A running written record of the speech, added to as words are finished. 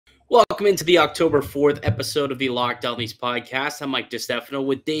Welcome into the October 4th episode of the Locked On Leafs podcast. I'm Mike DiStefano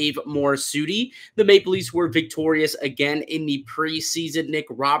with Dave Morassutti. The Maple Leafs were victorious again in the preseason. Nick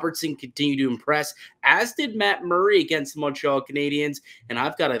Robertson continued to impress, as did Matt Murray against the Montreal Canadiens. And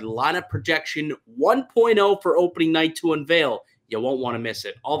I've got a lineup projection 1.0 for opening night to unveil. You won't want to miss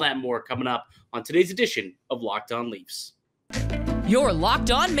it. All that and more coming up on today's edition of Locked On Leafs. You're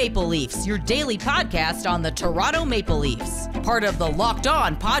Locked On Maple Leafs, your daily podcast on the Toronto Maple Leafs. Part of the Locked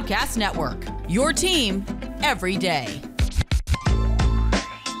On Podcast Network, your team every day.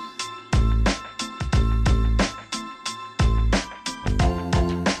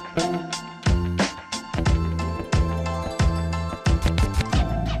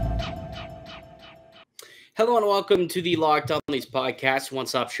 Hello and welcome to the Locked On Leafs podcast,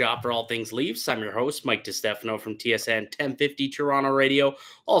 one-stop shop for all things Leafs. I'm your host, Mike DiStefano from TSN 1050 Toronto Radio,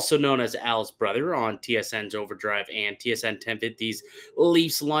 also known as Al's brother on TSN's Overdrive and TSN 1050's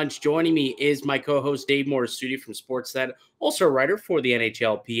Leafs Lunch. Joining me is my co-host Dave Morassutti from Sportsnet, also a writer for the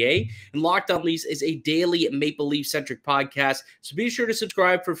NHLPA. And Locked On Leafs is a daily Maple Leaf-centric podcast, so be sure to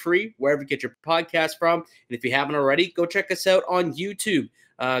subscribe for free wherever you get your podcast from. And if you haven't already, go check us out on YouTube.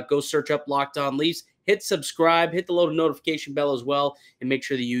 Go search up Locked On Leafs. Hit subscribe, hit the little notification bell as well, and make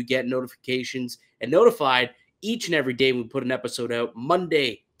sure that you get notifications and notified each and every day we put an episode out,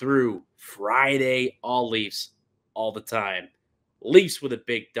 Monday through Friday. All Leafs, all the time. Leafs with a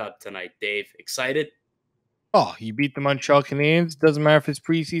big dub tonight, Dave. Excited? Oh, you beat the Montreal Canadiens. Doesn't matter if it's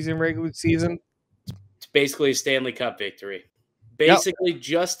preseason, regular season. It's basically a Stanley Cup victory. Basically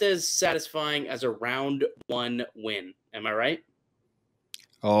just as satisfying as a round one win. Am I right?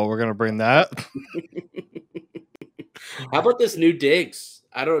 Oh, we're gonna bring that. How about this new digs?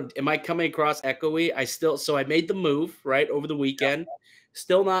 Am I coming across echoey? I made the move right over the weekend.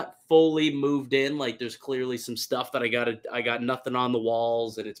 Still not fully moved in. Like there's clearly some stuff that I got nothing on the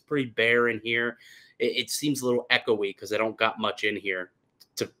walls and it's pretty bare in here. It seems a little echoey because I don't got much in here.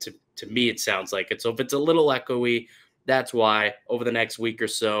 To me, it sounds like it. So if it's a little echoey, that's why over the next week or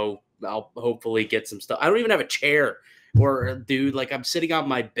so, I'll hopefully get some stuff. I don't even have a chair. Or, dude, like I'm sitting on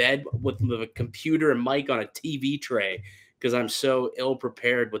my bed with a computer and mic on a TV tray because I'm so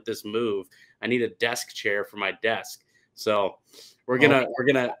ill-prepared with this move. I need a desk chair for my desk. So we're gonna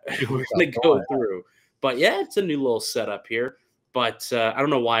go through. But yeah, it's a new little setup here. But I don't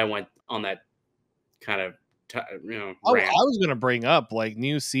know why I went on that kind of rant. I was gonna bring up like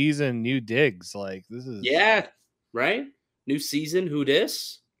new season, new digs. Like this is right. New season, who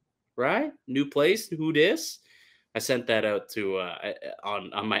dis? Right? New place, who dis? I sent that out to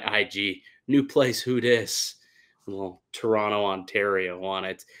on my IG. New place, who dis? A little Toronto, Ontario on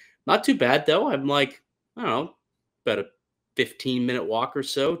it. Not too bad though. I'm like, I don't know, about a 15-minute walk or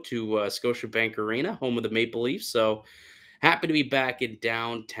so to Scotiabank Arena, home of the Maple Leafs. So happy to be back in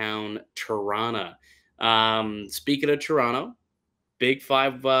downtown Toronto. Speaking of Toronto, big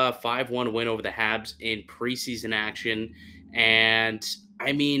 5-1 win over the Habs in preseason action, and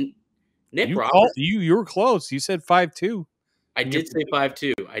I mean. Nick Robertson. You were close. You said 5-2. I did say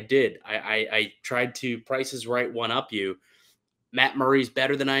 5-2. I did. I tried to Price Right one up you. Matt Murray's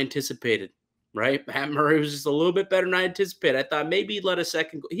better than I anticipated, right? Matt Murray was just a little bit better than I anticipated. I thought maybe he'd let a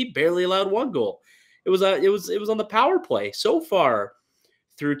second goal. He barely allowed one goal. It was on the power play. So far,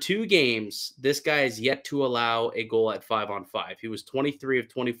 through 2 games, this guy has yet to allow a goal at 5-on-5. He was 23 of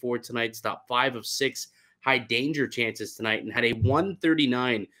 24 tonight, stopped 5 of 6 high danger chances tonight, and had a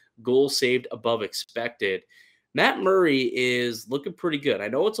 139 goal saved above expected. Matt Murray is looking pretty good. I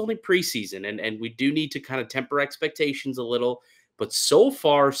know it's only preseason, and we do need to kind of temper expectations a little, but so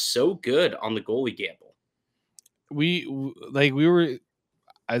far, so good on the goalie gamble. We were,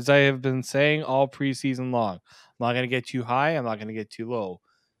 as I have been saying all preseason long, I'm not going to get too high. I'm not going to get too low.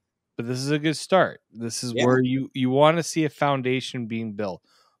 But this is a good start. This is where you want to see a foundation being built.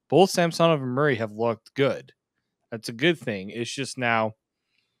 Both Samsonov and Murray have looked good. That's a good thing. It's just now,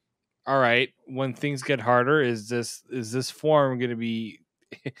 all right, when things get harder, is this form going to be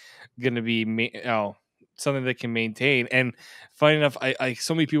something that can maintain? And funny enough, I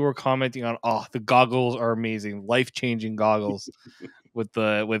so many people were commenting on, the goggles are amazing, life-changing goggles with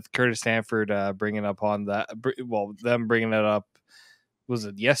Curtis Stanford bringing up on that. Well, them bringing it up. Was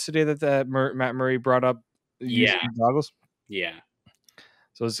it yesterday that Matt Murray brought up using goggles? Yeah.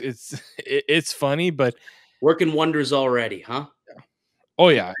 So it's funny, but working wonders already, huh? Oh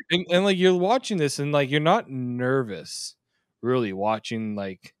yeah, and like you're watching this, and like you're not nervous, really watching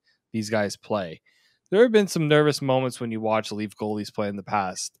like these guys play. There have been some nervous moments when you watch Leaf goalies play in the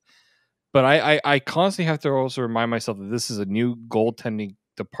past, but I constantly have to also remind myself that this is a new goaltending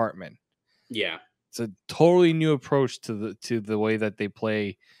department. Yeah, it's a totally new approach to the way that they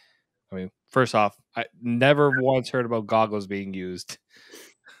play I mean, first off, I never once heard about goggles being used.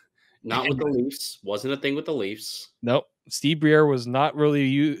 Not with the Leafs. Wasn't a thing with the Leafs. Nope. Steve Briere was not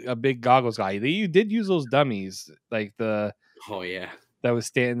really a big goggles guy. They did use those dummies, like that was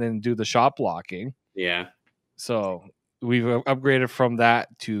standing and do the shot blocking. Yeah. So we've upgraded from that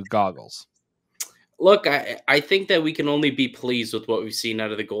to goggles. Look, I think that we can only be pleased with what we've seen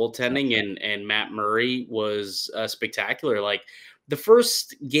out of the goaltending, and Matt Murray was spectacular. Like the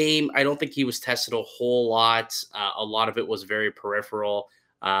first game, I don't think he was tested a whole lot. A lot of it was very peripheral.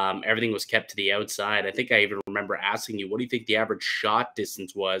 Everything was kept to the outside. I think I even remember asking you, what do you think the average shot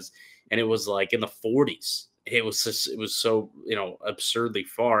distance was? And it was like in the 40s. It was so, absurdly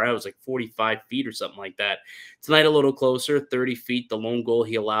far. I was like 45 feet or something like that. Tonight, a little closer, 30 feet. The lone goal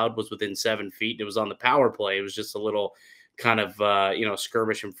he allowed was within 7 feet. It was on the power play. It was just a little kind of,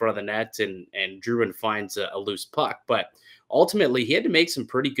 skirmish in front of the net, and Druin finds a loose puck. But ultimately, he had to make some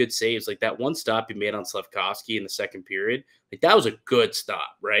pretty good saves. Like that one stop he made on Slafkovsky in the second period. Like that was a good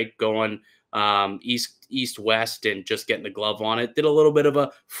stop, right? Going east-west and just getting the glove on it. Did a little bit of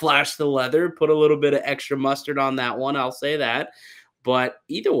a flash the leather, put a little bit of extra mustard on that one. I'll say that. But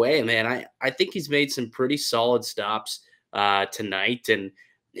either way, man, I think he's made some pretty solid stops tonight. And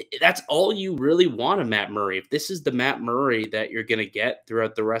that's all you really want of Matt Murray. If this is the Matt Murray that you're going to get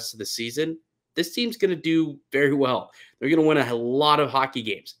throughout the rest of the season, this team's going to do very well. They're going to win a lot of hockey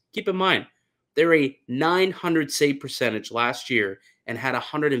games. Keep in mind, they're a .900 save percentage last year and had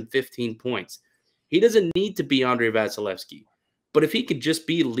 115 points. He doesn't need to be Andrei Vasilevsky. But if he could just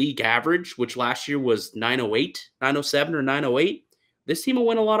be league average, which last year was 908, 907 or 908, this team will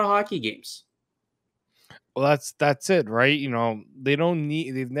win a lot of hockey games. Well, that's it, right?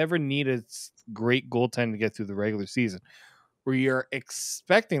 They've never needed great goaltending to get through the regular season. Where you're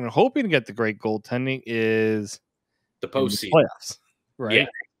expecting and hoping to get the great goaltending is the postseason playoffs, right? Yeah,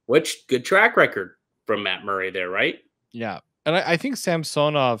 which good track record from Matt Murray there, right? Yeah, and I think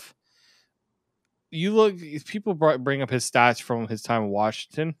Samsonov. You look, people bring up his stats from his time in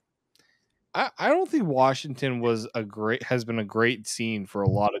Washington. I don't think Washington has been a great scene for a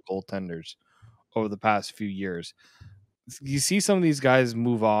lot of goaltenders over the past few years. You see some of these guys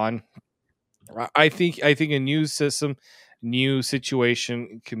move on. I think a new system, new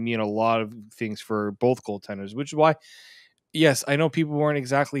situation can mean a lot of things for both goaltenders, which is why, yes, I know people weren't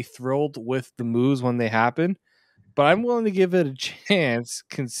exactly thrilled with the moves when they happened, but I'm willing to give it a chance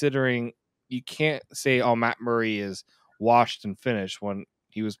considering you can't say, oh, Matt Murray is washed and finished when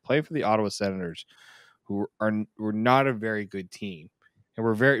he was playing for the Ottawa Senators, who were not a very good team. And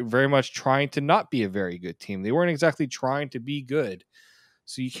were very, very much trying to not be a very good team. They weren't exactly trying to be good.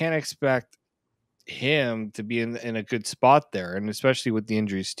 So you can't expect him to be in a good spot there, and especially with the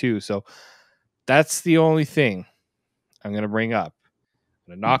injuries too. So that's the only thing I'm going to bring up.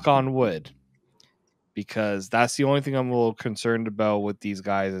 I'm going to knock on wood, because that's the only thing I'm a little concerned about with these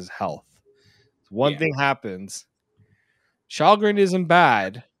guys is health. One thing happens. Shalgren isn't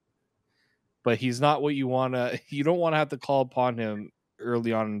bad, but he's not what you don't want to have to call upon him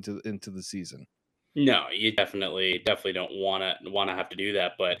early on into the season. No, you definitely don't want to have to do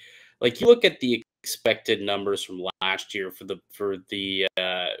that. But like you look at the expected numbers from last year for the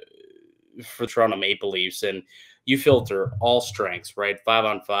Toronto Maple Leafs, and you filter all strengths, right?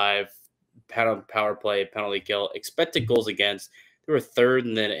 5-on-5, power play, penalty kill, expected goals against. They were third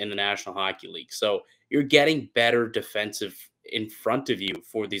in the National Hockey League. So you're getting better defensive in front of you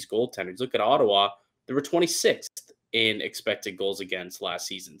for these goaltenders. Look at Ottawa. They were 26th in expected goals against last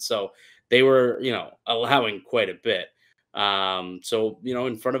season. So they were, allowing quite a bit. So,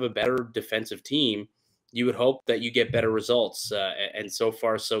 in front of a better defensive team, you would hope that you get better results. And so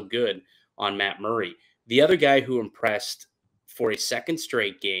far, so good on Matt Murray. The other guy who impressed for a second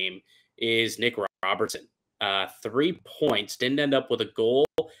straight game is Nick Robertson. 3 points, didn't end up with a goal,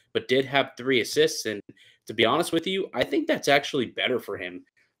 but did have 3 assists. And to be honest with you, I think that's actually better for him.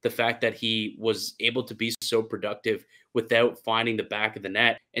 The fact that he was able to be so productive without finding the back of the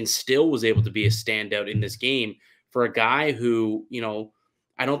net and still was able to be a standout in this game for a guy who,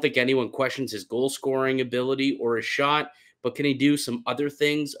 I don't think anyone questions his goal scoring ability or his shot, but can he do some other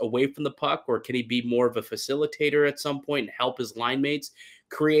things away from the puck, or can he be more of a facilitator at some point and help his line mates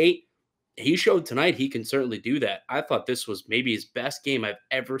create? He showed tonight he can certainly do that. I thought this was maybe his best game I've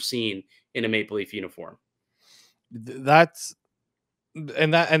ever seen in a Maple Leaf uniform. That's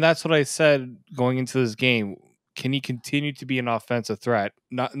what I said going into this game. Can he continue to be an offensive threat?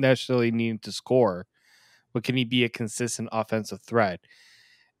 Not necessarily needing to score, but can he be a consistent offensive threat?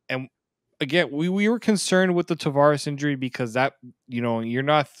 And again, we were concerned with the Tavares injury because that, you're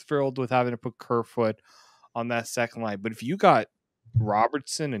not thrilled with having to put Kerfoot on that second line. But if you got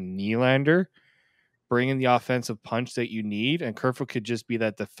Robertson and Nylander bring in the offensive punch that you need, and Kerfoot could just be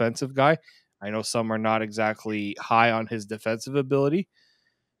that defensive guy. I know some are not exactly high on his defensive ability.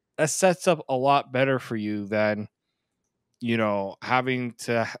 That sets up a lot better for you than, having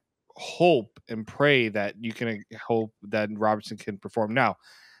to hope and pray that you can hope that Robertson can perform. Now,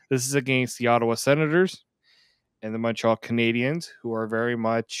 this is against the Ottawa Senators and the Montreal Canadiens, who are very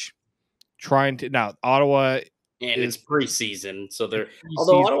much trying to. Now, Ottawa And is it's preseason, so they're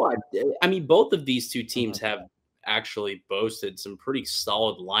although preseason. Ottawa, I mean, both of these two teams Mhm. have actually boasted some pretty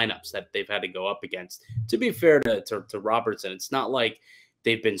solid lineups that they've had to go up against. To be fair to Robertson, it's not like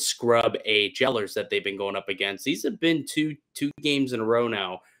they've been scrub AHLers that they've been going up against. These have been two games in a row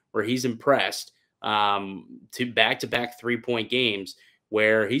now where he's impressed. To back 3-point games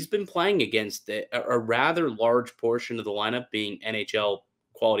where he's been playing against a rather large portion of the lineup being NHL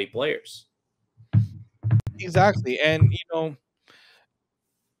quality players. Exactly. And,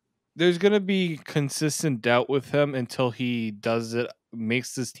 there's going to be consistent doubt with him until he does it,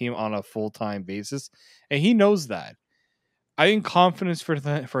 makes this team on a full time basis. And he knows that. I think confidence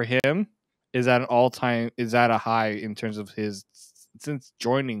for him is at an all time, is at a high in terms of his, since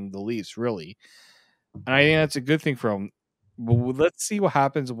joining the Leafs, really. And I think that's a good thing for him. But let's see what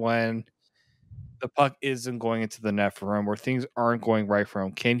happens when the puck isn't going into the net for him, where things aren't going right for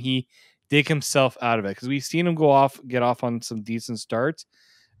him. Can he dig himself out of it? Because we've seen him get off on some decent starts,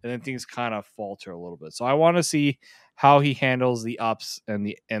 and then things kind of falter a little bit. So I want to see how he handles the ups and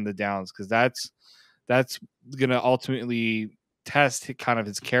the downs, because that's going to ultimately test kind of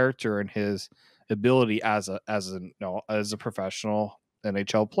his character and his ability as a professional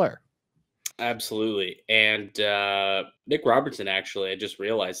NHL player. Absolutely. And Nick Robertson, actually, I just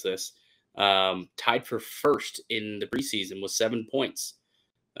realized this, tied for first in the preseason with 7 points.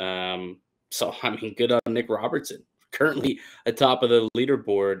 So, I mean, good on Nick Robertson. Currently atop of the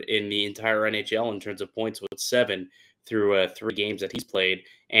leaderboard in the entire NHL in terms of points with 7 through 3 games that he's played.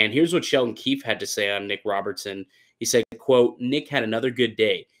 And here's what Sheldon Keefe had to say on Nick Robertson. He said, quote, "Nick had another good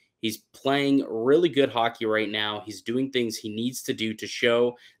day. He's playing really good hockey right now. He's doing things he needs to do to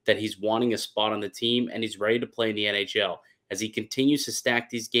show that he's wanting a spot on the team, and he's ready to play in the NHL. As he continues to stack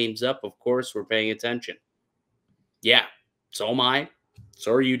these games up, of course, we're paying attention." Yeah, so am I.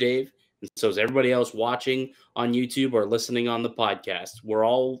 So are you, Dave. And so is everybody else watching on YouTube or listening on the podcast. We're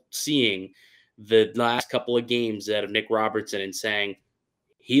all seeing the last couple of games out of Nick Robertson and saying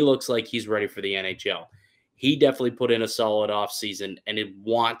he looks like he's ready for the NHL. He definitely put in a solid offseason and it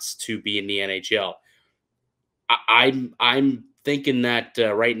wants to be in the NHL. I'm thinking that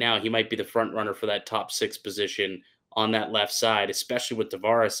right now he might be the front runner for that top 6 position on that left side, especially with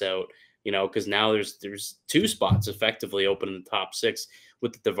Tavares out. Because now there's 2 spots effectively open in the top 6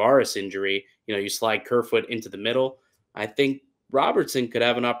 with the Tavares injury. You slide Kerfoot into the middle. I think Robertson could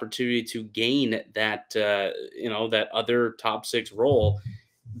have an opportunity to gain that that other top 6 role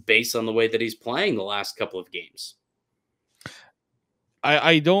based on the way that he's playing the last couple of games.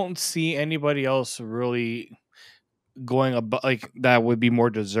 I don't see anybody else really going above, like, that would be more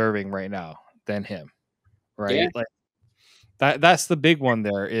deserving right now than him, right? Yeah. Like that's the big one.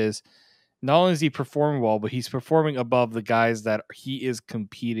 There is, not only is he performing well, but he's performing above the guys that he is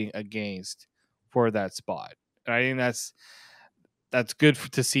competing against for that spot. And I think that's good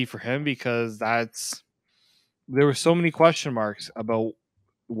to see for him, because there were so many question marks about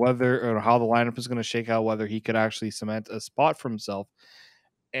whether or how the lineup is going to shake out, whether he could actually cement a spot for himself.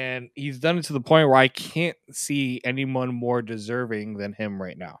 And he's done it to the point where I can't see anyone more deserving than him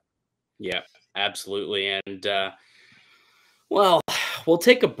right now. Yeah, absolutely. And well, we'll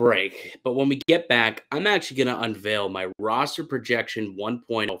take a break, but when we get back, I'm actually going to unveil my roster projection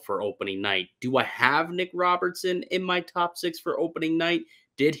 1.0 for opening night. Do I have Nick Robertson in my top 6 for opening night?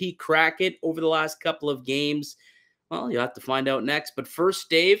 Did he crack it over the last couple of games? Well, you'll have to find out next. But first,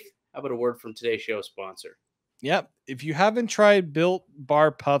 Dave, how about a word from today's show sponsor? Yep. If you haven't tried Built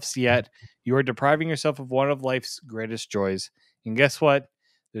Bar Puffs yet, you are depriving yourself of one of life's greatest joys. And guess what?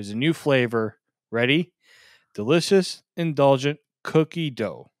 There's a new flavor. Ready? Delicious, indulgent cookie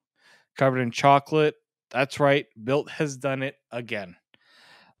dough. Covered in chocolate. That's right. Built has done it again.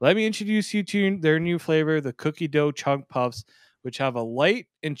 Let me introduce you to their new flavor, the cookie dough chunk puffs, which have a light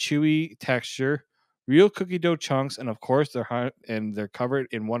and chewy texture, real cookie dough chunks, and of course they're covered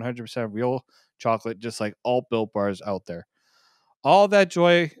in 100% real chocolate, just like all Built bars out there. All that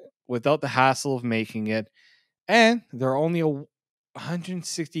joy without the hassle of making it, and they're only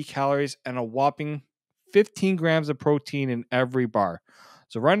 160 calories and a whopping 15 grams of protein in every bar.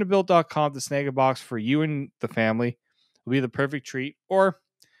 So run to Built.com to snag a box for you and the family. It'll be the perfect treat. Or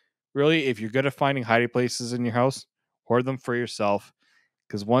really, if you're good at finding hiding places in your house, hoard them for yourself,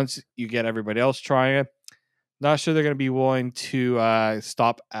 because once you get everybody else trying it, not sure they're going to be willing to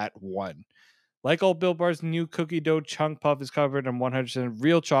stop at one. Like all Built Bars, new cookie dough chunk puff is covered in 100%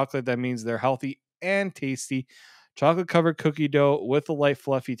 real chocolate. That means they're healthy and tasty. Chocolate covered cookie dough with a light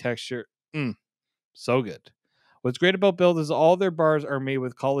fluffy texture. So good. What's great about Built is all their bars are made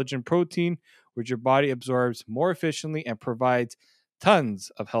with collagen protein, which your body absorbs more efficiently and provides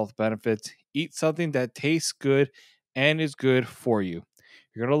tons of health benefits. Eat something that tastes good and is good for you.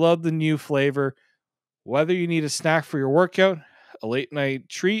 You're going to love the new flavor. Whether you need a snack for your workout, a late night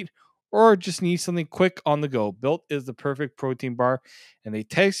treat, or just need something quick on the go, Built is the perfect protein bar, and they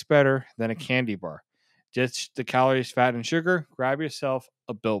taste better than a candy bar. Just the calories, fat, and sugar. Grab yourself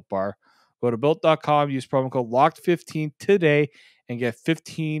a Built bar. Go to Built.com, use promo code LOCKED15 today, and get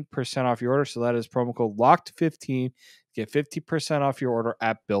 15% off your order. So that is promo code LOCKED15. Get 50% off your order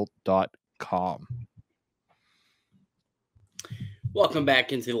at Built.com. Welcome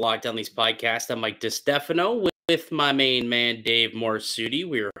back into the Lockdown Leafs podcast. I'm Mike DiStefano with my main man, Dave Morassutti.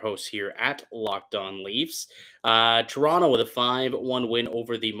 We are hosts here at Locked On Leafs. Toronto with a 5-1 win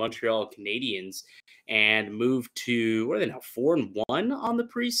over the Montreal Canadiens and moved to, what are they now, 4-1 on the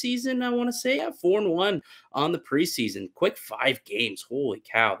preseason, I want to say. Yeah, 4-1 on the preseason. Quick 5 games. Holy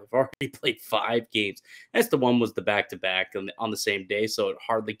cow, they've already played 5 games. That's the one was the back-to-back on the same day, so it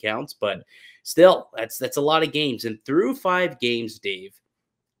hardly counts, but still, that's a lot of games. And through 5 games, Dave,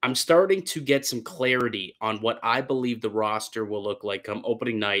 I'm starting to get some clarity on what I believe the roster will look like come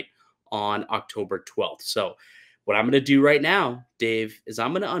opening night on October 12th. So what I'm going to do right now, Dave, is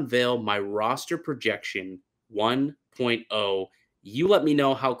I'm going to unveil my roster projection 1.0. You let me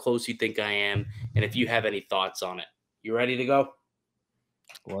know how close you think I am and if you have any thoughts on it. You ready to go?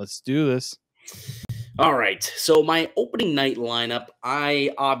 Let's do this. All right, so my opening night lineup,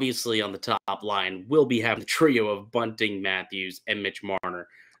 I obviously on the top line will be having the trio of Bunting, Matthews, and Mitch Marner.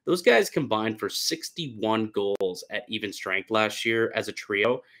 Those guys combined for 61 goals at even strength last year as a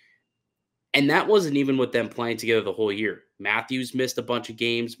trio, and that wasn't even with them playing together the whole year. Matthews missed a bunch of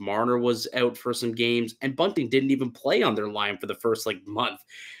games, Marner was out for some games, and Bunting didn't even play on their line for the first month.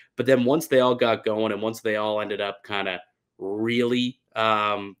 But then once they all got going and once they all ended up kind of really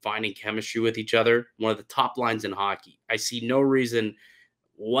finding chemistry with each other, one of the top lines in hockey. I see no reason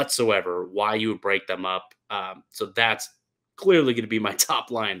whatsoever why you would break them up. So that's clearly going to be my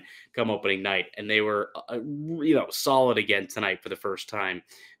top line come opening night. And they were, solid again tonight for the first time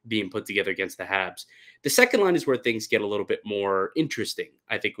being put together against the Habs. The second line is where things get a little bit more interesting,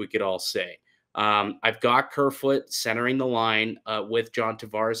 I think we could all say. I've got Kerfoot centering the line with John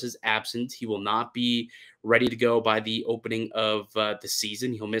Tavares' absence. He will not be ready to go by the opening of the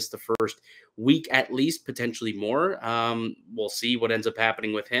season. He'll miss the first week at least, potentially more. We'll see what ends up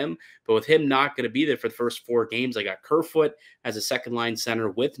happening with him. But with him not going to be there for the first 4 games, I got Kerfoot as a second-line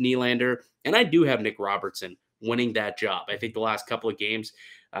center with Nylander. And I do have Nick Robertson winning that job. I think the last couple of games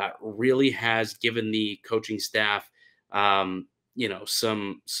really has given the coaching staff, some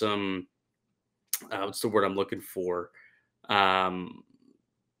what's the word I'm looking for? They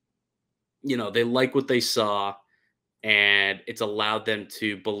like what they saw, and it's allowed them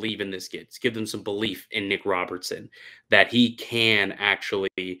to believe in this kid. It's give them some belief in Nick Robertson that he can actually,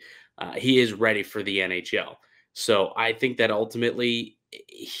 he is ready for the NHL. So I think that ultimately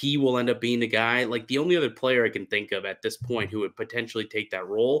he will end up being the guy. Like the only other player I can think of at this point who would potentially take that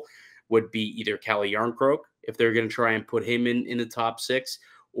role would be either Calle Jarnkrok, if they're going to try and put him in the top 6,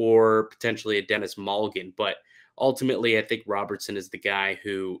 or potentially a Dennis Mulligan. But ultimately, I think Robertson is the guy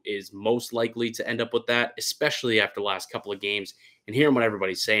who is most likely to end up with that, especially after the last couple of games and hearing what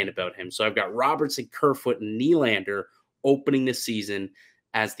everybody's saying about him. So I've got Robertson, Kerfoot, and Nylander opening the season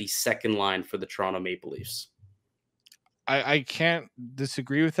as the second line for the Toronto Maple Leafs. I can't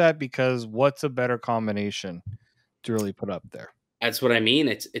disagree with that, because what's a better combination to really put up there? That's what I mean.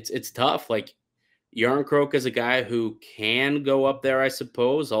 It's tough. Like Jarnkrok is a guy who can go up there, I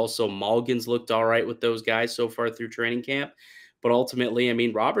suppose. Also, Mulligan's looked all right with those guys so far through training camp. But ultimately, I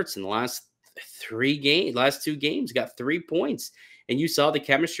mean, Robertson, the last 2 games, got 3 points. And you saw the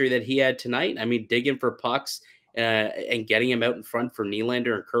chemistry that he had tonight. I mean, digging for pucks and getting him out in front for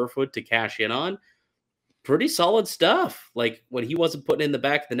Nylander and Kerfoot to cash in on. Pretty solid stuff. Like when he wasn't putting in the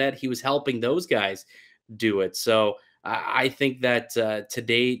back of the net, he was helping those guys do it. So I think that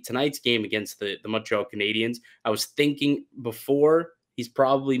tonight's game against the Montreal Canadiens, I was thinking before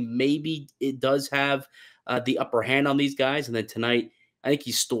maybe it does have the upper hand on these guys. And then tonight, I think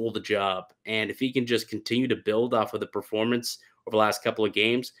he stole the job. And if he can just continue to build off of the performance over the last couple of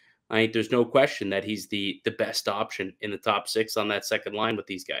games, I think there's no question that he's the best option in the top 6 on that second line with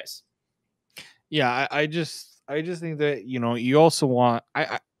these guys. Yeah, I just think that you also want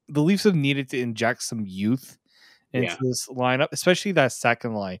the Leafs have needed to inject some youth into this lineup, especially that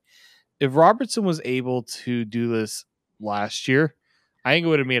second line. If Robertson was able to do this last year, I think it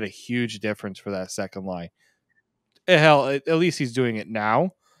would have made a huge difference for that second line. Hell, at least he's doing it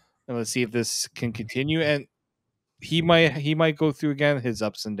now, and let's see if this can continue. And he might go through again his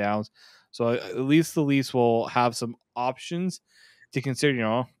ups and downs. So at least the Leafs will have some options to consider.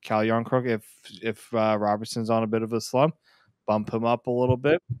 Cal Yarncrook, if Robertson's on a bit of a slump, bump him up a little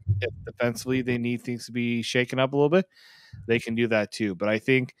bit. If defensively they need things to be shaken up a little bit, they can do that too. But I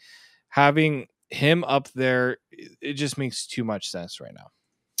think having him up there, it just makes too much sense right now.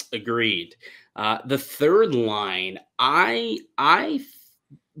 Agreed. The third line, I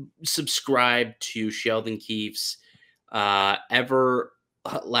subscribe to Sheldon Keefe's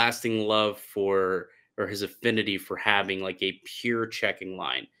everlasting love for, or his affinity for having like a pure checking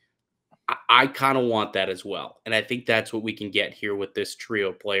line. I kind of want that as well. And I think that's what we can get here with this trio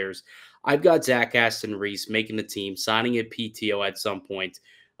of players. I've got Zach Aston-Reese making the team, signing a PTO at some point.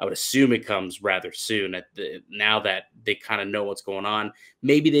 I would assume it comes rather soon now that they kind of know what's going on.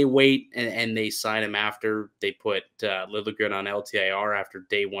 Maybe they wait and they sign him after they put Liljegren on LTIR after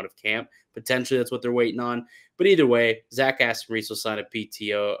day one of camp. Potentially that's what they're waiting on. But either way, Zach Aston-Reese will sign a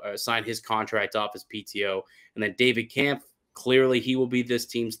PTO, sign his contract off as PTO. And then David Kampf, clearly he will be this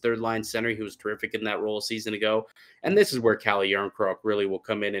team's third line center. He was terrific in that role a season ago. And this is where Cal Yarncrook really will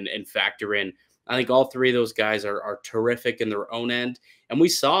come in and factor in. I think all three of those guys are terrific in their own end. And we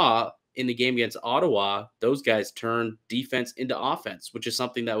saw in the game against Ottawa, those guys turned defense into offense, which is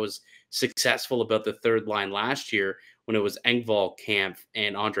something that was successful about the third line last year when it was Engvall, Kampf,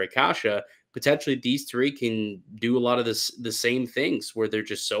 and Andre Kasha. Potentially these three can do a lot of the same things where they're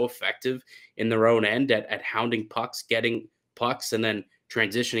just so effective in their own end at hounding pucks, getting pucks, and then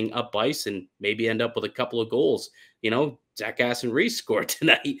transitioning up ice and maybe end up with a couple of goals. Zach Aston-Reese scored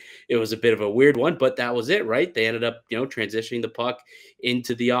tonight. It was a bit of a weird one, but that was it, right? They ended up, transitioning the puck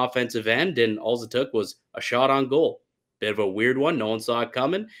into the offensive end, and all it took was a shot on goal. Bit of a weird one. No one saw it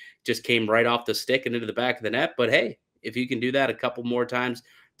coming. Just came right off the stick and into the back of the net. But hey, if you can do that a couple more times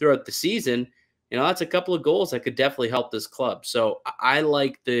throughout the season, that's a couple of goals that could definitely help this club. So I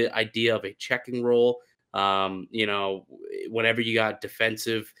like the idea of a checking role. Whenever you got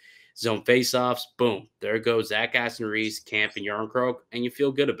defensive zone faceoffs, boom, there goes Zach Aston-Reese, Kampf, and Yarncrook, and you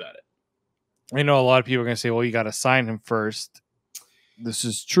feel good about it. I know a lot of people are going to say, well, you got to sign him first. This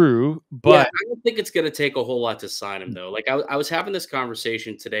is true, but I don't think it's going to take a whole lot to sign him, though. Like I was having this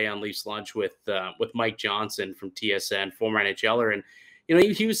conversation today on Leafs Lunch with Mike Johnson from TSN, former NHLer, and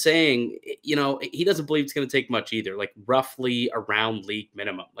he was saying, he doesn't believe it's going to take much either, like roughly around league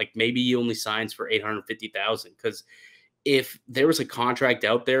minimum. Like maybe he only signs for $850,000, because if there was a contract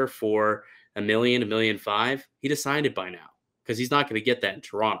out there for $1 million, $1.5 million, he'd have signed it by now, because he's not going to get that in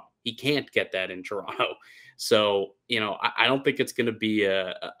Toronto. He can't get that in Toronto. So, I don't think it's going to be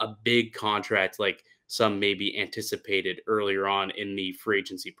a big contract like some maybe anticipated earlier on in the free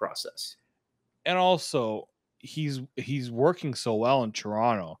agency process. And also, he's working so well in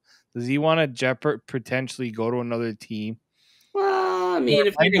Toronto. Does he want to potentially go to another team? Well, I mean,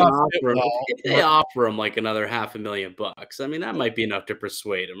 if they offer him like another $500,000, I mean, that might be enough to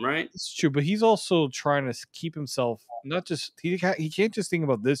persuade him, right? It's true, but he's also trying to keep himself not just he can't just think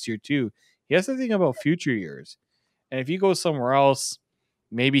about this year too. He has to think about future years. And if he goes somewhere else,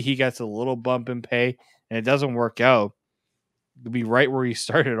 maybe he gets a little bump in pay and it doesn't work out. He'll be right where he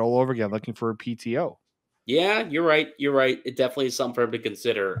started all over again, looking for a PTO. Yeah, you're right. You're right. It definitely is something for him to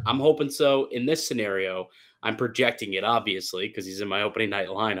consider. I'm hoping so. In this scenario, I'm projecting it, obviously, because he's in my opening night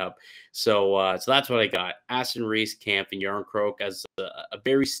lineup. So that's what I got. Aston-Reese, Kampf, and Yarncrook as a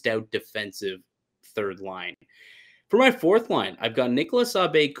very stout defensive third line. For my fourth line, I've got Nicolas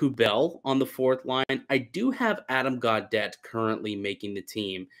Aube-Kubel on the fourth line. I do have Adam Gaudette currently making the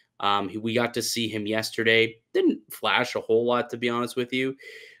team. We got to see him yesterday. Didn't flash a whole lot, to be honest with you.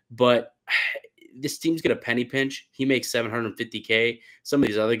 But this team's going to penny pinch. He makes $750K. Some of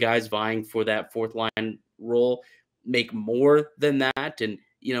these other guys vying for that fourth line role make more than that. And,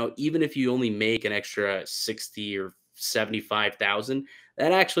 even if you only make an extra 60 or 75,000,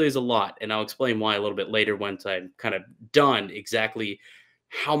 that actually is a lot. And I'll explain why a little bit later once I'm kind of done exactly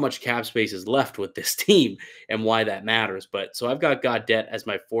how much cap space is left with this team and why that matters. But so I've got Gaudette as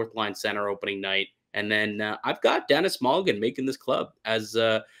my fourth line center opening night. And then I've got Dennis Mulligan making this club as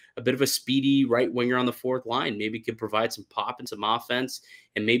a bit of a speedy right winger on the fourth line. Maybe could provide some pop and some offense,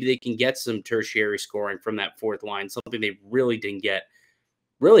 and maybe they can get some tertiary scoring from that fourth line, something they really didn't get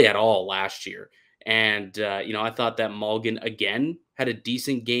really at all last year. And, I thought that Mulligan, again, had a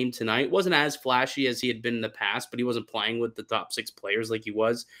decent game tonight. Wasn't as flashy as he had been in the past, but he wasn't playing with the top 6 players like he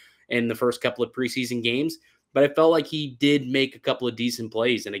was in the first couple of preseason games. But I felt like he did make a couple of decent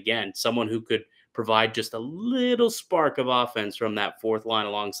plays. And again, someone who could provide just a little spark of offense from that fourth line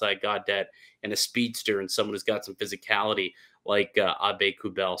alongside Gaudette and a speedster and someone who's got some physicality like Abe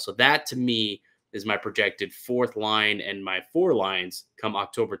Kubel. So that, to me, is my projected fourth line and my 4 lines come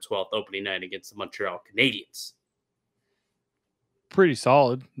October 12th opening night against the Montreal Canadiens. Pretty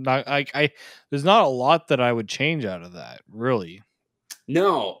solid. Not there's not a lot that I would change out of that, really.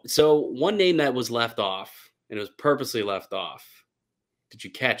 No. So one name that was left off, and it was purposely left off. Did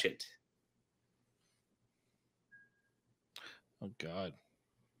you catch it? Oh God.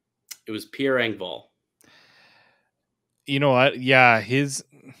 It was Pierre Engvall. You know what? Yeah,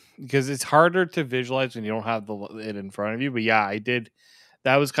 because it's harder to visualize when you don't have it in front of you. But yeah, I did.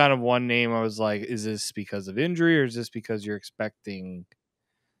 That was kind of one name I was like, is this because of injury or is this because you're expecting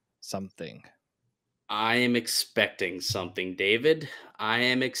something? I am expecting something, David. I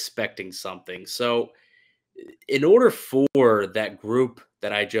am expecting something. So in order for that group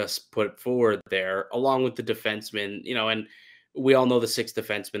that I just put forward there, along with the defensemen, and we all know the 6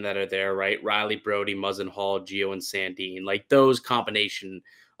 defensemen that are there, right? Riley, Brody, Muzzin Hall, Gio, and Sandin. Like those combination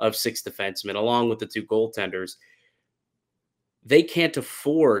of 6 defensemen, along with the 2 goaltenders, they can't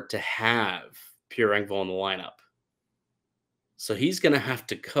afford to have Pierre Engvall in the lineup. So he's going to have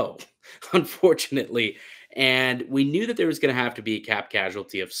to go, unfortunately. And we knew that there was going to have to be a cap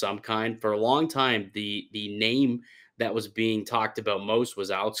casualty of some kind. For a long time, the name that was being talked about most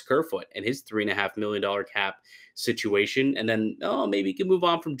was Alex Kerfoot and his $3.5 million cap situation. And then, maybe he can move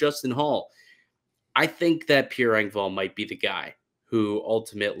on from Justin Hall. I think that Pierre Engvall might be the guy who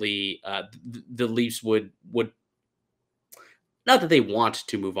ultimately the Leafs would not that they want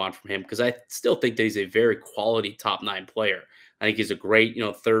to move on from him, because I still think that he's a very quality top 9 player. I think he's a great,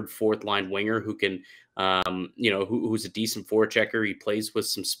 third, fourth line winger who can, who's a decent forechecker. He plays with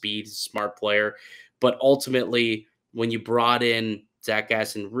some speed, he's a smart player. But ultimately, when you brought in Zach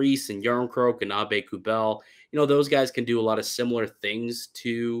Aston-Reese and Yarncroke and Abe Kubel, those guys can do a lot of similar things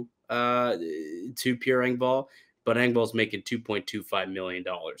to Pierre Engvall. But Engvall's making $2.25 million.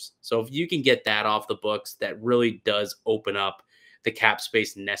 So if you can get that off the books, that really does open up the cap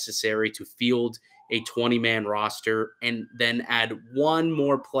space necessary to field a 20-man roster and then add one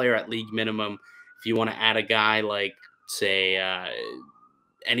more player at league minimum. If you want to add a guy like, say,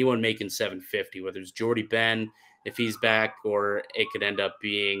 anyone making $750, whether it's Jordy Ben, if he's back, or it could end up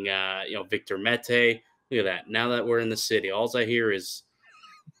being, Victor Mete. Look at that. Now that we're in the city, all I hear is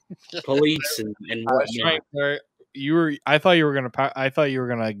police and whatnot. I thought you were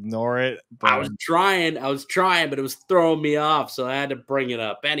gonna ignore it, but I was trying, but it was throwing me off, so I had to bring it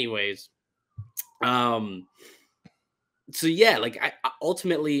up. Anyways, so yeah,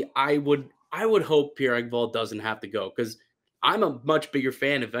 ultimately I would hope Pierre Engvall doesn't have to go, because I'm a much bigger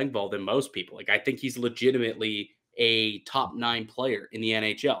fan of Engvall than most people. I think he's legitimately a top 9 player in the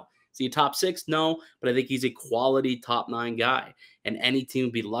NHL. Is he a top 6? No, but I think he's a quality top 9 guy. And any team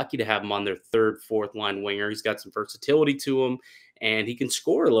would be lucky to have him on their third, fourth line winger. He's got some versatility to him, and he can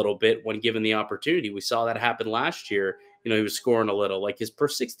score a little bit when given the opportunity. We saw that happen last year. He was scoring a little, like his per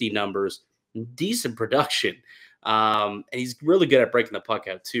 60 numbers, decent production. And he's really good at breaking the puck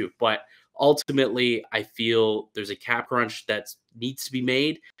out too. But ultimately, I feel there's a cap crunch that needs to be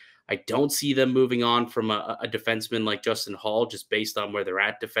made. I don't see them moving on from a defenseman like Justin Hall, just based on where they're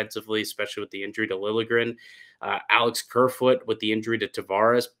at defensively, especially with the injury to Liljegren. Alex Kerfoot with the injury to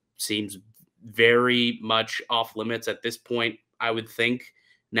Tavares seems very much off limits at this point, I would think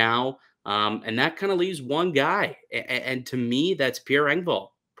now. And that kind of leaves one guy. And to me, that's Pierre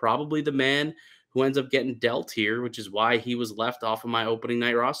Engvall, probably the man who ends up getting dealt here, which is why he was left off of my opening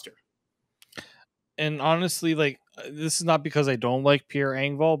night roster. And honestly, this is not because I don't like Pierre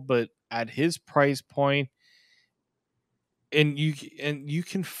Engvall, but at his price point, and you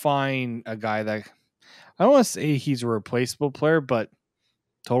can find a guy that, I don't want to say he's a replaceable player, but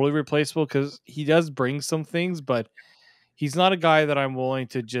totally replaceable, because he does bring some things, but he's not a guy that I'm willing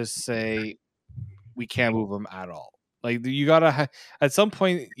to just say we can't move him at all. You gotta at some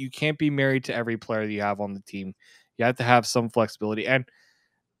point, you can't be married to every player that you have on the team. You have to have some flexibility, and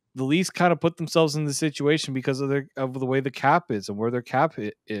the Leafs kind of put themselves in the situation because of the way the cap is and where their cap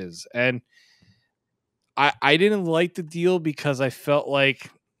is. And I didn't like the deal because I felt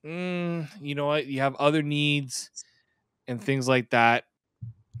like, you know what, you have other needs and things like that.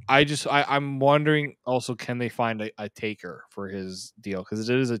 I'm wondering also, can they find a taker for his deal? Because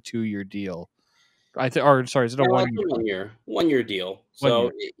it is a 2-year deal. Sorry, is it a No, 1 it's year? a 1-year deal. 1 year.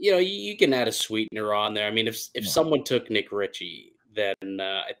 So, you can add a sweetener on there. I mean, if Yeah. someone took Nick Ritchie, then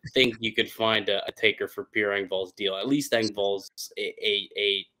I think you could find a taker for Pierre Engvall's deal. At least Engvall's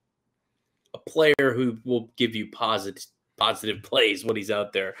a player who will give you positive plays when he's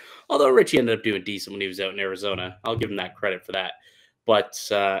out there. Although Richie ended up doing decent when he was out in Arizona. I'll give him that credit for that. But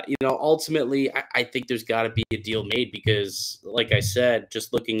ultimately, I think there's got to be a deal made because, like I said,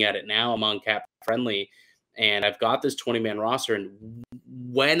 just looking at it now, I'm on cap friendly, and I've got this 20-man roster. And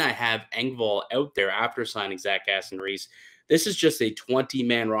when I have Engvall out there after signing Zach Aston-Reese, this is just a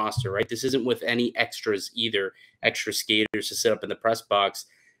 20-man roster, right? This isn't with any extras either, extra skaters to sit up in the press box.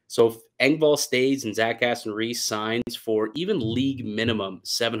 So if Engvall stays and Zach Aston-Reese signs for even league minimum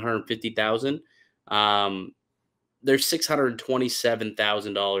 $750,000, there's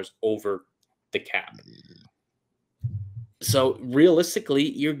 $627,000 over the cap. So realistically,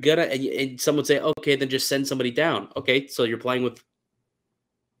 you're gonna and some would say, okay, then just send somebody down. Okay, so you're playing with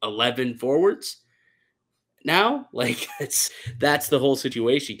 11 forwards now. Like that's the whole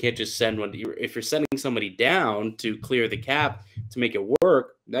situation. You can't just send one. If you're sending somebody down to clear the cap to make it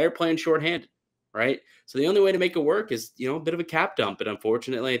work, now you're playing shorthanded, right? So the only way to make it work is a bit of a cap dump. And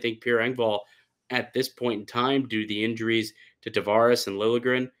unfortunately, I think Pierre Engvall at this point in time, due to the injuries to Tavares and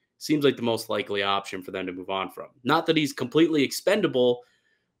Liljegren, seems like the most likely option for them to move on from. Not that he's completely expendable,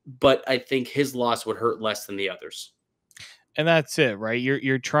 but I think his loss would hurt less than the others. And that's it, right? You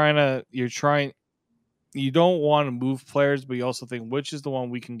don't want to move players, but you also think which is the one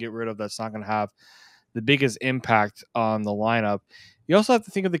we can get rid of that's not going to have the biggest impact on the lineup. You also have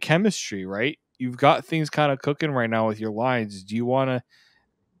to think of the chemistry, right? You've got things kind of cooking right now with your lines. Do you want to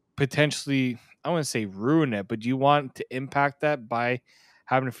potentially, I wouldn't say ruin it, but do you want to impact that by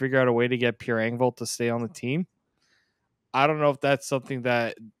having to figure out a way to get Pierre Engvall to stay on the team? I don't know if that's something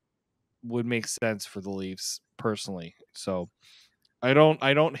that would make sense for the Leafs personally. So I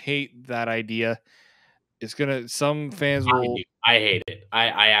don't hate that idea. It's gonna, some fans will. I hate it.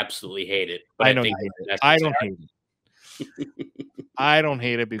 I absolutely hate it. But I I know think you hate it's it. I don't necessary. hate it. I don't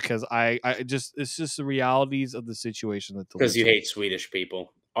hate it because I just, it's just the realities of the situation that the Because you Leafs. hate Swedish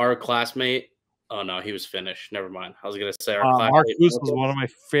people. Our classmate. Oh no, he was Finnish. Never mind. I was gonna say our Mark classmate. Goose was one of my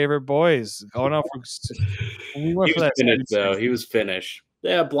favorite boys. Going out for when we went He for was that Finnish series though. thing, He was Finnish.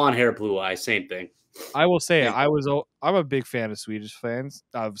 Yeah, blonde hair, blue eyes, same thing. I will say Same I'm a big fan of Swedish players.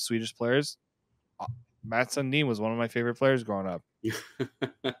 Matt Sundin was one of my favorite players growing up.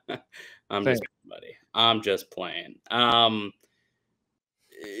 I'm Same. just buddy. I'm just playing.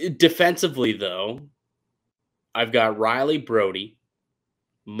 Defensively though, I've got Riley Brody,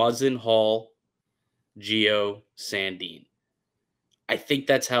 Muzzin Hall, Geo Sandin. I think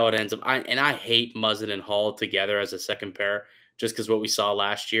that's how it ends up. I hate Muzzin and Hall together as a second pair just because what we saw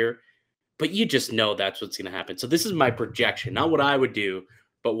last year. But you just know that's what's going to happen. So this is my projection, not what I would do,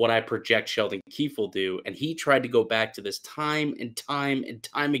 but what I project Sheldon Keefe will do. And he tried to go back to this time and time and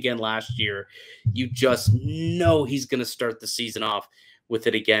time again last year. You just know he's going to start the season off with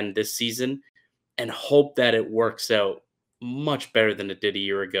it again this season and hope that it works out much better than it did a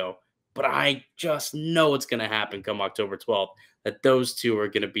year ago. But I just know it's going to happen come October 12th, that those two are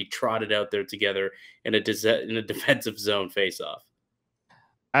going to be trotted out there together in a defensive zone face-off.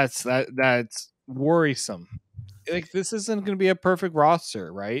 That's worrisome. Like, this isn't going to be a perfect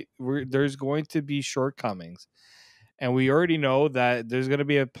roster, right? There's going to be shortcomings, and we already know that there's going to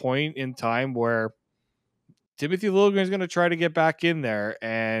be a point in time where Timothy Liljegren is going to try to get back in there,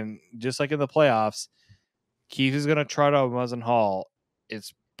 and just like in the playoffs, Keith is going to trot out Muzzin Hall.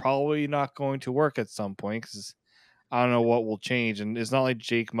 It's probably not going to work at some point because I don't know what will change, and it's not like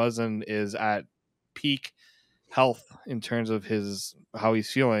Jake Muzzin is at peak health in terms of how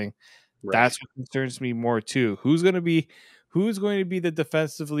he's feeling. Right. That's what concerns me more too. Who's going to be the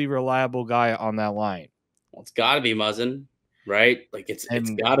defensively reliable guy on that line? Well, it's got to be Muzzin, right? Like it's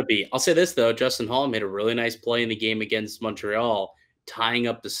got to be. I'll say this though, Justin Hall made a really nice play in the game against Montreal, tying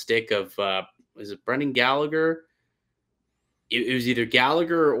up the stick of is it Brendan Gallagher? It was either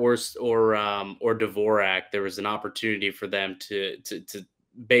Gallagher or Dvorak. There was an opportunity for them to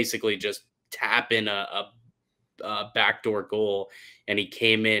basically just tap in a backdoor goal, and he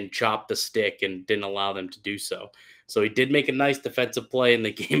came in, chopped the stick, and didn't allow them to do so. So he did make a nice defensive play in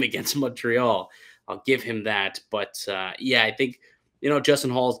the game against Montreal. I'll give him that. But yeah, I think Justin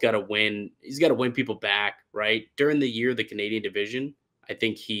Hall's got to win. He's got to win people back, right? During the year, the Canadian division, I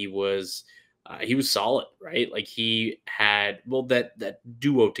think he was solid, right? Like he had that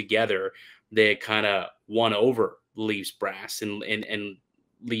duo together. They kind of won over Leafs brass and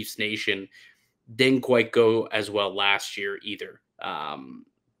Leafs Nation. Didn't quite go as well last year either.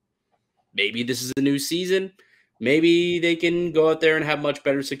 maybe this is a new season. Maybe they can go out there and have much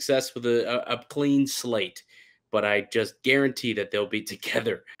better success with a clean slate. But I just guarantee that they'll be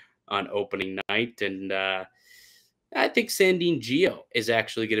together on opening night. And I think Sandin Gio is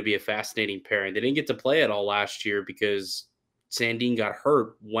actually going to be a fascinating pairing. They didn't get to play it all last year because Sandin got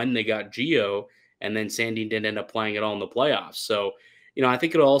hurt when they got Gio, and then Sandin didn't end up playing it all in the playoffs. So, I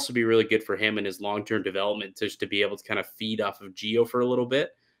think it'll also be really good for him in his long-term development just to be able to kind of feed off of Gio for a little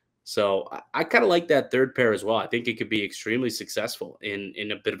bit. So I kind of like that third pair as well. I think it could be extremely successful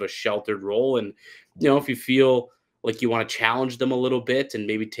in a bit of a sheltered role. And, if you feel like you want to challenge them a little bit and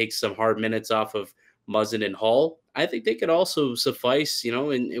maybe take some hard minutes off of Muzzin and Hall, I think they could also suffice,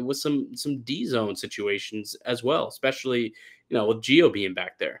 in with some D zone situations as well, especially, with Gio being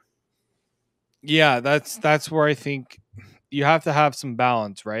back there. Yeah, that's where I think you have to have some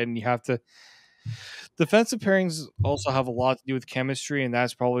balance, right? And you have to defensive pairings also have a lot to do with chemistry, and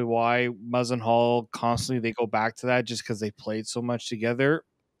that's probably why Muzzin Hall constantly they go back to that just because they played so much together.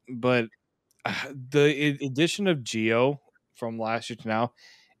 But the addition of Gio from last year to now,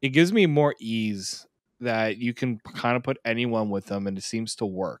 it gives me more ease that you can kind of put anyone with them and it seems to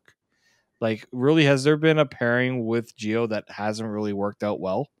work. Like, really, has there been a pairing with Gio that hasn't really worked out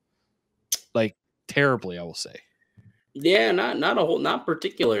well? Like, terribly, I will say. Yeah, not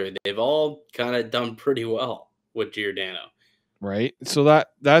particularly. They've all kind of done pretty well with Giordano. Right? So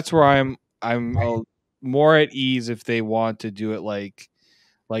that's where I'm more at ease if they want to do it like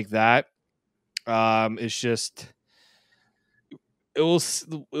that. It's just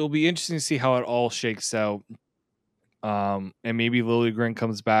it'll be interesting to see how it all shakes out. And maybe Liljegren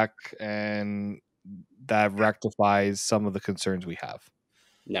comes back and that rectifies some of the concerns we have.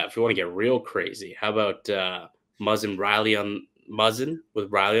 Now, if you want to get real crazy, how about Muzzin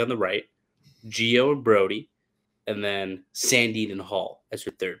with Riley on the right, Gio and Brody, and then Sandin and Hall as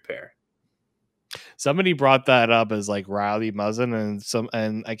your third pair? Somebody brought that up as like Riley Muzzin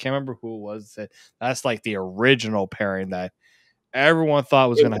and I can't remember who it was. That's like the original pairing that everyone thought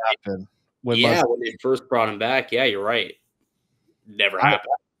was going to happen. When they first brought him back, yeah, you're right. Never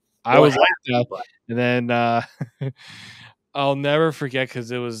happened. I was like that. And then I'll never forget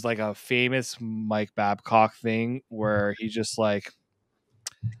because it was like a famous Mike Babcock thing where he just like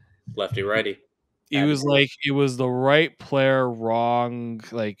lefty righty. He was like it was the right player, wrong.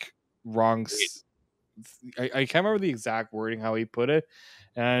 I can't remember the exact wording how he put it,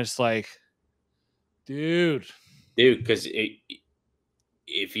 and I was like, dude, because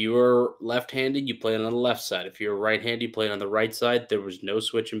if you were left-handed, you played on the left side. If you were right-handed, you played on the right side. There was no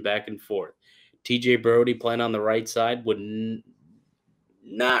switching back and forth. TJ Brody playing on the right side would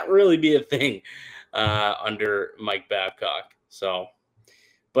not really be a thing under Mike Babcock. So,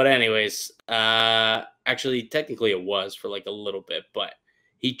 but anyways, actually, technically it was for like a little bit, but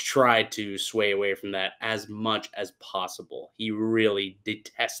he tried to sway away from that as much as possible. He really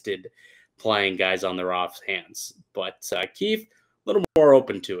detested playing guys on their off hands. But Keith, a little more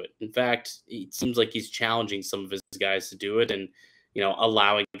open to it. In fact, it seems like he's challenging some of his guys to do it and,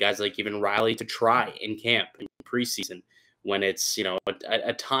 allowing guys like even Riley to try in camp in preseason when it's,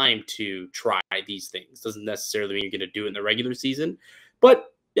 a time to try these things. Doesn't necessarily mean you're going to do it in the regular season,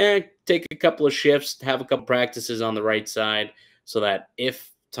 but take a couple of shifts, have a couple practices on the right side so that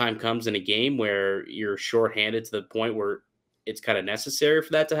if time comes in a game where you're shorthanded to the point where it's kind of necessary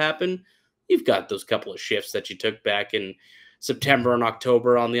for that to happen, you've got those couple of shifts that you took back in September and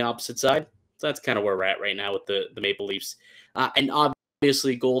October on the opposite side. So that's kind of where we're at right now with the Maple Leafs. And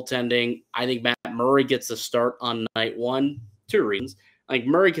obviously goaltending, I think Matt Murray gets a start on night one. Two reasons. I think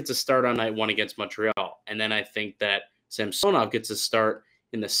Murray gets a start on night one against Montreal. And then I think that Samsonov gets a start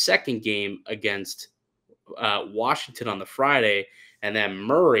in the second game against Washington on the Friday. And then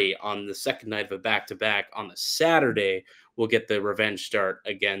Murray on the second night of a back-to-back on the Saturday will get the revenge start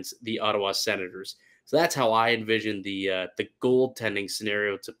against the Ottawa Senators. So that's how I envision the goaltending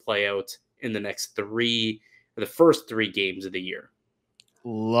scenario to play out in the first three games of the year.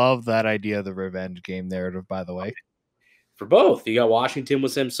 Love that idea of the revenge game narrative, by the way. For both. You got Washington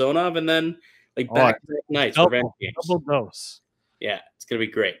with Samsonov and then back-to-back nights, revenge games. Double dose. Yeah, it's going to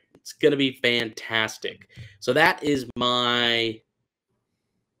be great. It's going to be fantastic. So that is my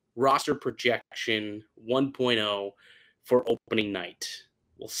roster projection 1.0 for opening night.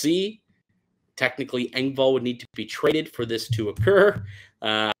 We'll see. Technically, Engvall would need to be traded for this to occur.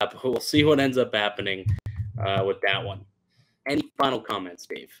 But we'll see what ends up happening with that one. Any final comments,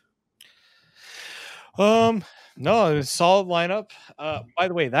 Dave? No, it was a solid lineup. By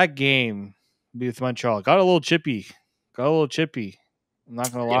the way, that game with Montreal got a little chippy. I'm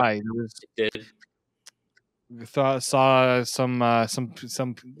not gonna lie. It did. Saw some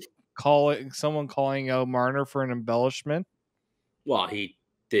someone calling out Marner for an embellishment. Well, he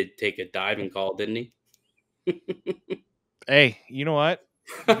did take a diving call, didn't he? Hey, you know what?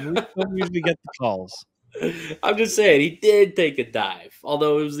 We don't usually get the calls. I'm just saying, he did take a dive.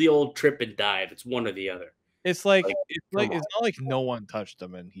 Although it was the old trip and dive. It's one or the other. It's it's not like no one touched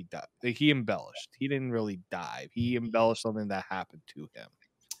him and he died. Like, he embellished. He didn't really dive. He embellished something that happened to him.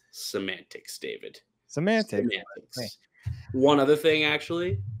 Semantics, David. Semantics. Hey. One other thing,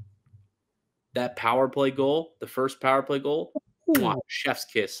 actually. That power play goal, the first power play goal, chef's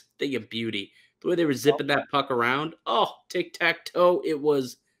kiss. Thing of beauty. The way they were zipping that puck around. Oh, tic-tac-toe. It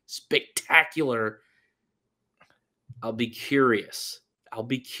was spectacular. I'll be curious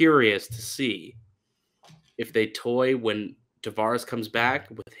to see if they toy when Tavares comes back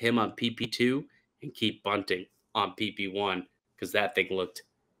with him on PP2 and keep Bunting on PP1, because that thing looked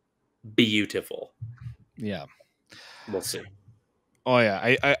beautiful. Yeah. We'll see. Oh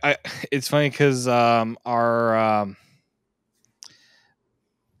yeah. I it's funny because our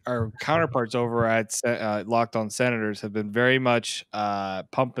counterparts over at Locked On Senators have been very much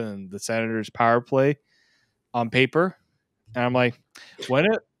pumping the Senators power play on paper. And I'm like, when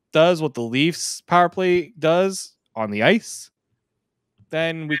it does what the Leafs power play does on the ice,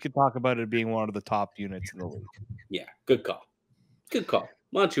 then we could talk about it being one of the top units in the league. Yeah, good call. Good call.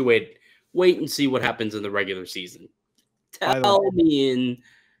 Why don't you wait and see what happens in the regular season? Tell me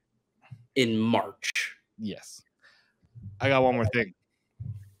in March. Yes. I got one more thing.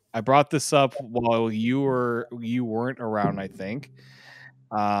 I brought this up while you weren't around, I think.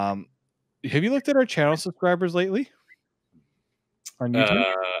 Have you looked at our channel subscribers lately on YouTube?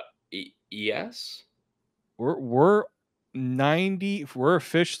 Yes. We're 90. We're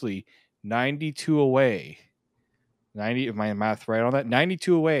officially 92 away. 90. If my math right on that?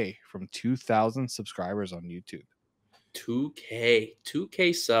 92 away from 2,000 subscribers on YouTube.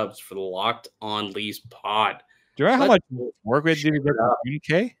 2K subs for the Locked On Leafs pod. Do you know how much work we had to do to get to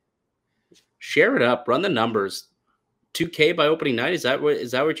 20K? Share it up. Run the numbers. 2K by opening night. Is that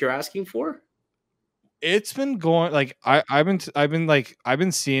what you're asking for? It's been going like I've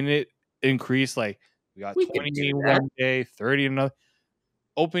been seeing it increase. Like we got 20 one day, 30 another.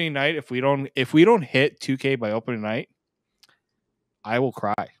 Opening night. If we don't hit 2K by opening night, I will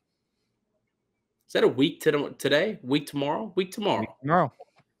cry. Is that a week today? Week tomorrow? Week tomorrow.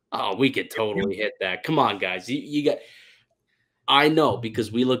 Oh, we could totally hit that. Come on, guys. You got. I know,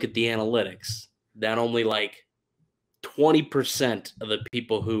 because we look at the analytics that only like 20% of the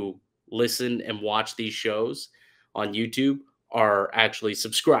people who listen and watch these shows on YouTube are actually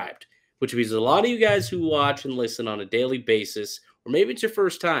subscribed, which means a lot of you guys who watch and listen on a daily basis, or maybe it's your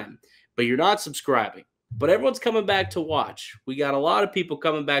first time, but you're not subscribing. But everyone's coming back to watch. We got a lot of people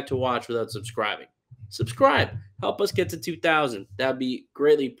coming back to watch without subscribing. Subscribe. Help us get to 2,000. That'd be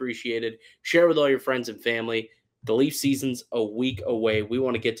greatly appreciated. Share with all your friends and family. The Leaf season's a week away. We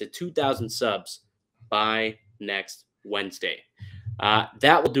want to get to 2,000 subs by next Wednesday.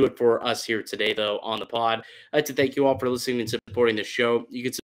 That will do it for us here today, though, on the pod. I'd like to thank you all for listening and supporting the show. You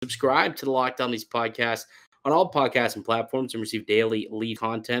can subscribe to the Locked On Leafs podcast on all podcasting platforms and receive daily Leaf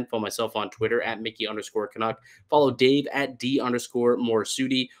content. Follow myself on Twitter at Mickey_Canuck. Follow Dave at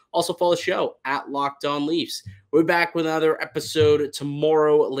D_Morassutti. Also follow the show at Locked On Leafs. We're back with another episode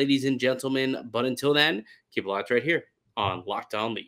tomorrow, ladies and gentlemen. But until then, keep it locked right here on Locked On Leafs.